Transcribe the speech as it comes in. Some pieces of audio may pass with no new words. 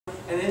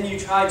and then you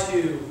try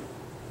to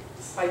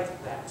fight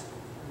that.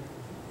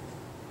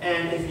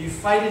 And if you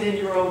fight it in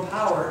your own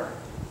power,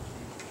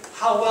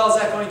 how well is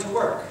that going to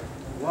work?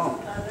 It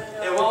won't.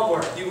 It won't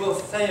work. You will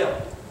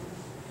fail.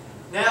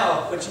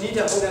 Now, what you need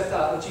to hold that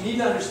thought, what you need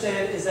to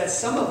understand is that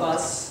some of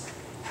us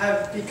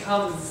have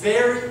become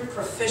very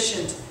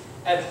proficient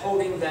at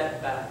holding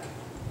that back.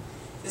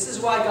 This is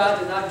why God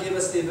did not give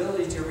us the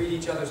ability to read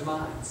each other's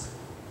minds.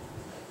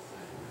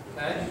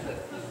 Okay?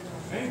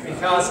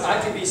 Because I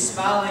could be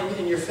smiling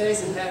in your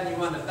face and patting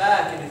you on the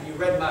back, and if you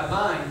read my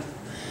mind,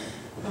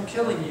 I'm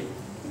killing you.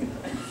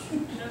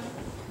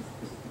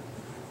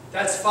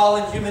 That's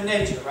fallen human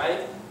nature,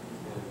 right?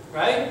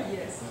 Right?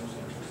 Yes.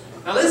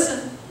 Now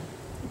listen,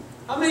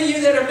 how many of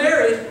you that are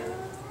married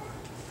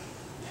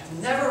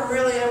have never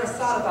really ever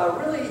thought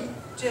about really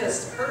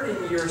just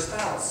hurting your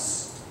spouse?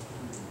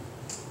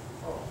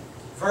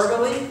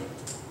 Verbally,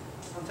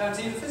 sometimes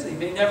even physically. You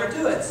may never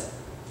do it.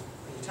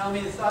 You tell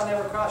me the thought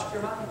never crossed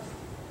your mind.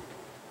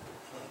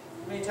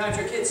 How many times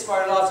your kids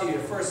farted off to you, the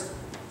first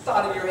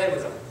thought in your head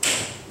was a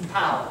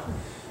pow.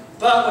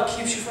 But what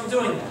keeps you from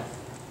doing that?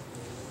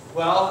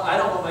 Well, I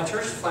don't want my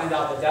church to find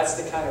out that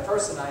that's the kind of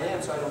person I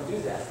am, so I don't do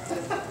that.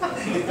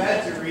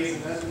 That's the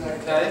reason, doesn't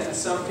it? Okay? For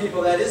some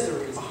people, that is the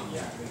reason.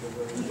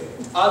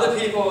 Other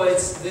people,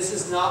 this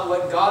is not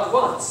what God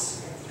wants.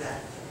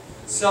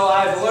 So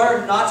I've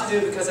learned not to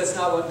do it because that's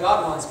not what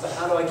God wants, but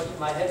how do I keep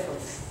my head from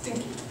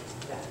thinking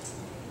that?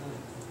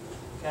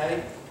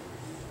 Okay?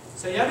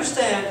 So you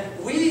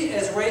understand, we,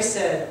 as Ray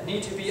said,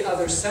 need to be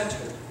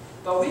other-centered.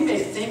 But we may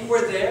think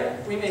we're there,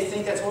 we may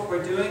think that's what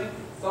we're doing,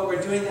 but we're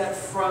doing that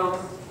from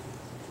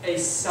a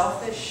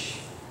selfish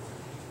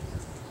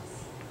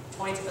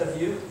point of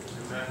view.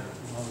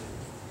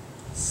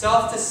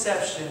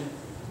 Self-deception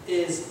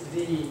is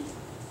the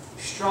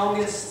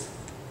strongest,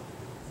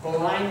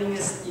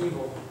 blindingest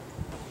evil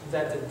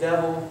that the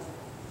devil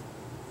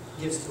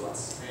gives to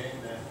us.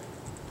 Amen.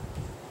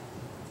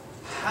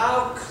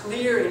 How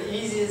clear and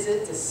easy is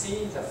it to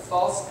see the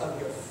faults of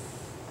your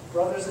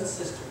brothers and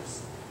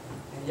sisters,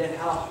 and yet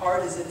how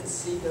hard is it to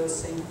see those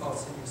same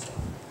faults in yourself?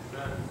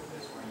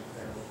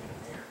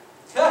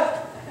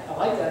 I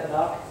like that,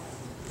 Doc.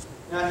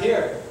 Now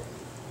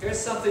here's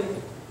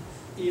something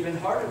even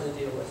harder to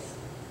deal with.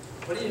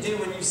 What do you do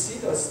when you see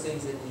those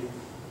things in you?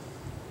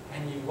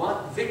 And you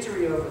want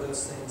victory over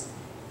those things.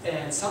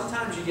 And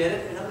sometimes you get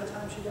it, and other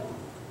times you don't.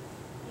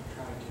 You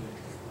try to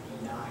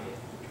deny it,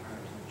 you try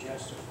to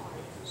justify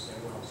it, and say,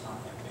 well, it's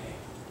not that bad.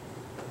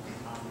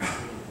 I'm not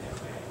treated that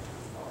bad.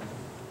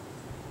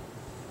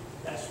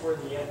 That's where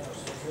the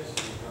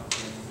ethnocentricity comes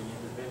in the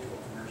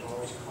individual, and there's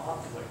always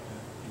conflict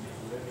in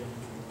a living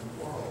human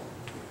world.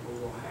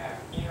 We will have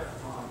inner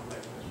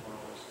conflict as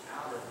well as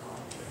outer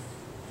conflict.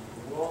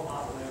 You will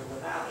not live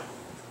without it.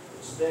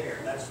 It's there.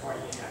 That's why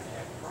you have to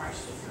have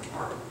Christ in your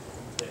heart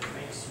that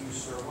makes you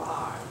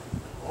survive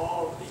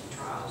all of these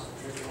trials and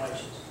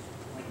tribulations.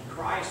 When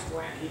Christ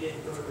went, he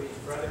didn't go to his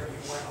brother,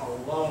 he went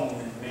alone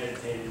and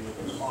meditated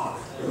with his Father.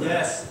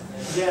 Yes,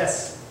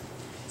 yes.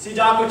 See,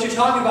 Doc, what you're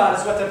talking about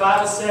is what the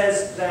Bible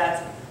says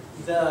that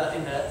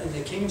in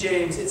the King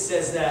James, it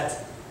says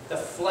that the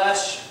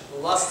flesh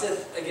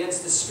lusteth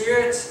against the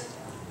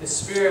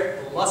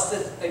Spirit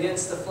lusteth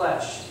against the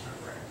flesh.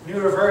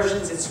 Newer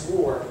versions, it's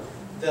war.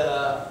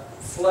 The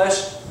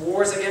flesh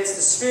wars against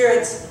the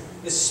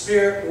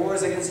Spirit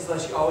wars against the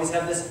flesh. You always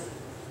have this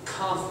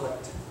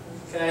conflict.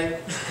 Okay?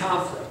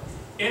 Conflict.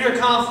 Inner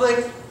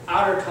conflict,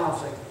 outer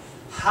conflict.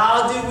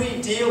 How do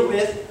we deal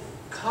with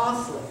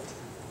conflict?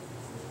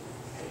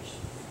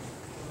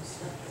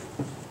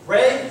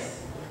 Ray,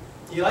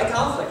 you like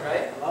conflict,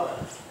 right? I love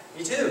it.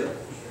 Me too.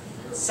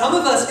 Some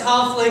of us,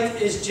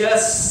 conflict is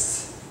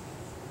just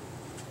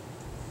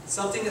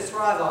something to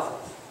thrive off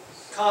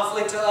of.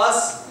 Conflict to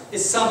us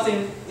is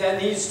something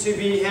that needs to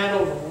be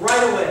handled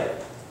right away.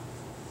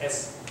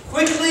 As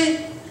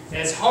quickly,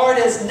 as hard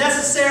as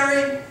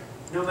necessary,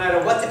 no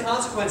matter what the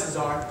consequences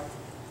are,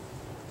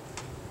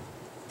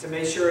 to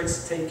make sure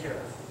it's taken care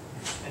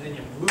of. And then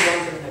you move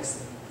on to the next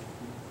thing.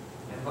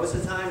 And most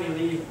of the time you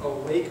leave a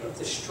wake of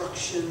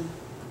destruction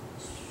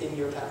in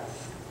your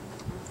path.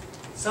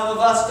 Some of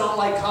us don't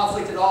like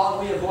conflict at all,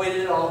 and we avoid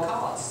it at all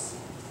costs.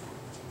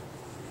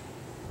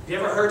 Have you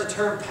ever heard the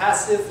term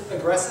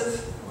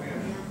passive-aggressive?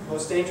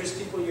 Most dangerous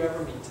people you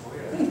ever meet.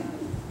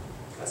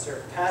 Because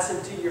they're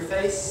passive to your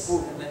face,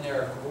 and then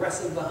they're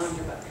aggressive behind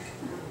your back.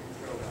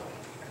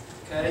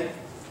 Okay?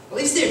 At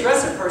least the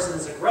aggressive person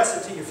is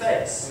aggressive to your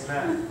face.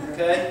 Amen.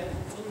 Okay?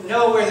 You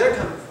know where they're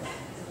coming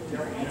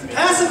from. The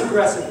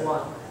passive-aggressive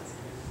one.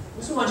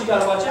 Those are the ones you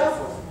got to watch out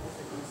for.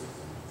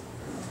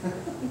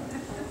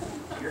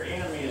 Your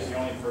enemy is the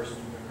only person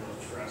you can really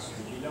trust,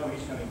 because you know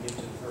he's going to get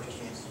you the first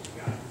chance he's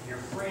got. Your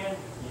friend,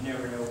 you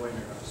never know when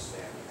they're going to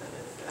stab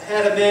you. I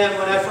had a man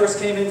when I first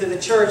came into the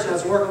church, and I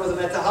was working with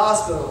him at the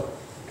hospital.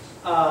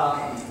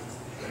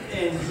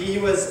 And he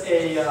was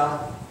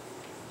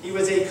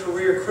a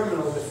career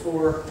criminal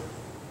before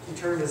he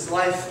turned his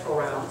life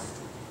around.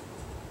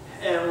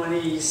 And when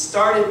he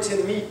started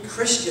to meet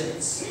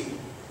Christians,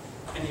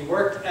 and he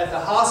worked at the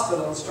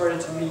hospital and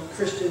started to meet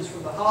Christians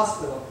from the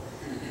hospital.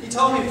 He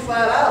told me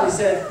flat out, he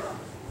said,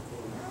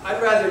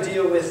 I'd rather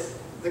deal with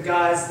the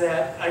guys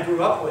that I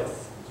grew up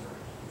with,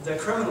 the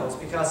criminals,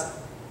 because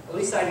at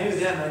least I knew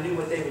them, I knew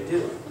what they would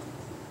do.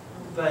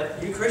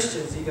 But you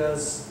Christians, he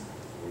goes,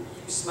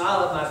 you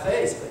smile at my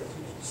face, but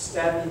you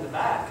stab me in the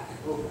back.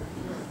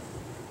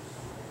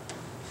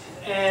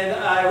 And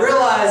I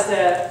realized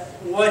that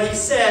what he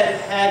said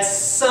had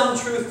some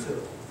truth to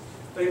it.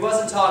 But he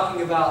wasn't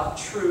talking about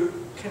true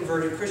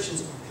converted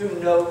Christians who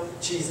know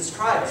Jesus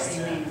Christ.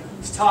 Amen.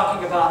 He's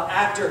talking about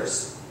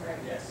actors,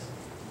 Yes.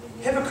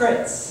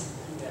 hypocrites,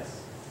 Yes.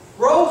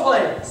 role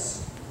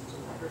players.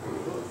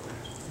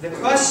 The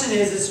question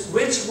is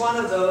which one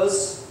of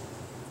those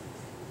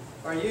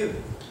are you?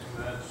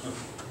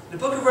 In the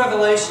book of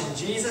Revelation,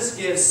 Jesus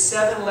gives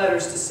 7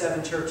 letters to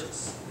 7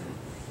 churches.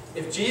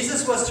 If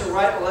Jesus was to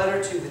write a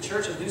letter to the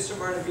church of New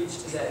Smyrna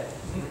Beach today,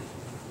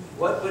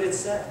 what would it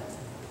say?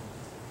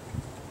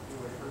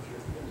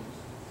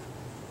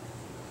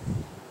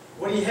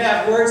 Would he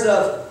have words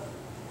of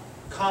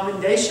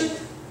commendation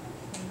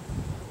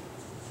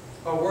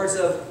or words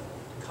of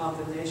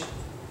condemnation?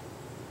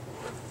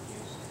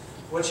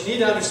 What you need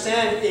to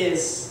understand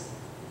is,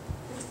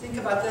 think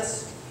about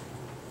this.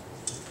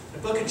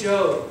 In the book of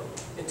Job,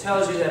 it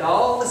tells you that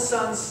all the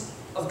sons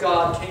of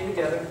God came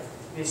together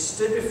and they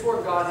stood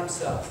before God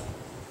himself.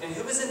 And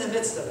who was in the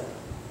midst of them?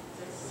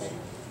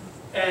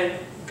 And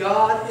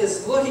God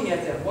is looking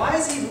at them. Why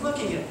is he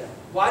looking at them?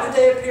 Why did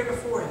they appear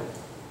before him?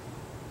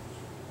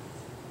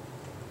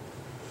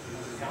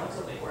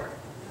 Council they were.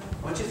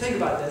 I want you to think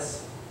about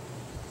this.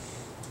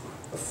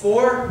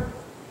 Before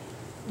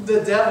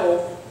the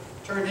devil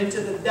turned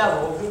into the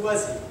devil, who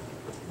was he?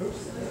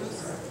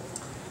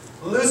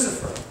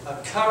 Lucifer,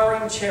 a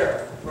cowering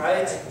cherub,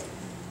 right?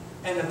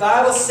 And the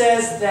Bible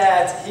says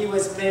that he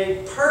was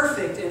made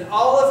perfect in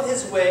all of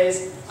his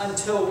ways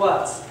until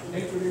what?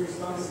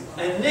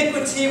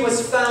 Iniquity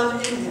was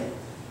found in him.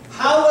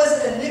 How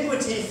was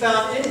iniquity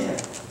found in him?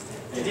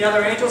 Did the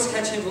other angels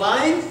catch him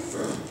lying?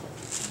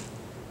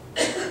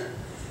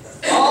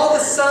 All the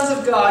sons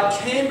of God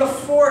came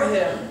before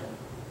him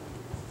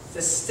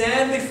to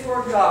stand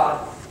before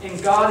God,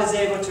 and God is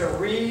able to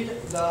read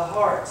the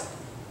heart.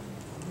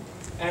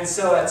 And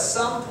so at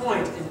some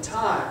point in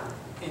time,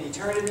 in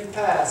eternity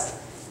past,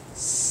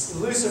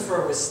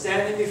 Lucifer was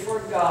standing before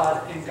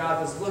God, and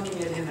God was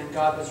looking at him, and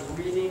God was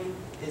reading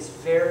his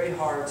very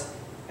heart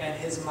and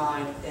his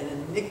mind, and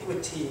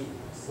iniquity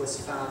was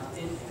found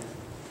in him.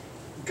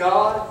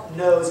 God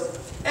knows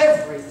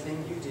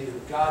everything you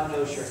do. God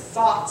knows your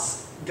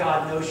thoughts.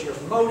 God knows your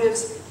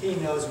motives. He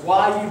knows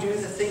why you do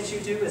the things you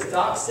do. As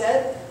Doc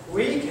said,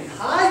 we can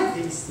hide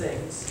these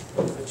things,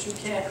 but you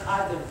can't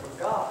hide them from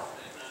God.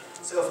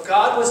 So if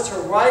God was to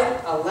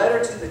write a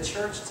letter to the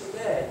church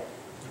today,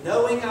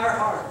 knowing our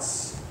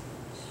hearts,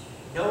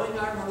 knowing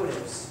our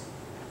motives,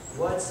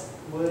 what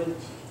would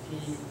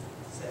he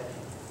say?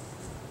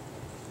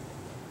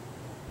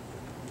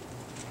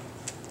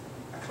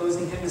 Our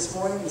closing hymn this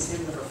morning is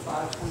hymn number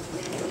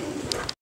 524.